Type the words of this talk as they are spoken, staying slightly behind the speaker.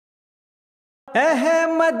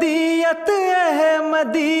अहमदियत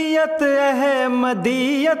अहमदियत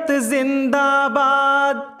अहमदियत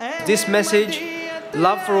जिंदाबाद. This message,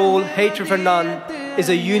 love for all, hatred for none, is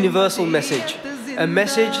a universal message. A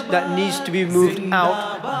message that needs to be moved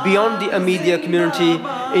out beyond the Ahmadiyya community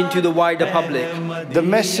into the wider public. The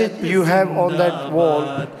message you have on that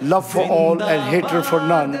wall, love for all and hatred for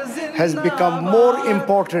none, has become more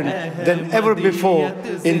important than ever before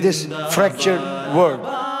in this fractured world.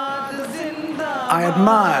 I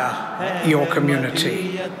admire your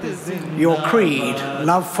community, your creed,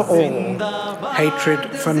 love for all,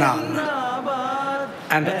 hatred for none.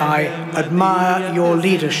 And I admire your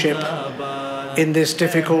leadership in this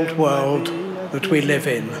difficult world that we live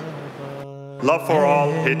in. Love for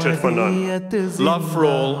all, hatred for none. Love for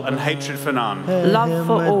all and hatred for none. Love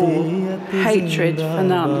for all, hatred for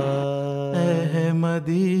none.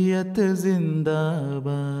 Ahmadiyyat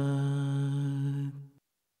जिंदाबाद.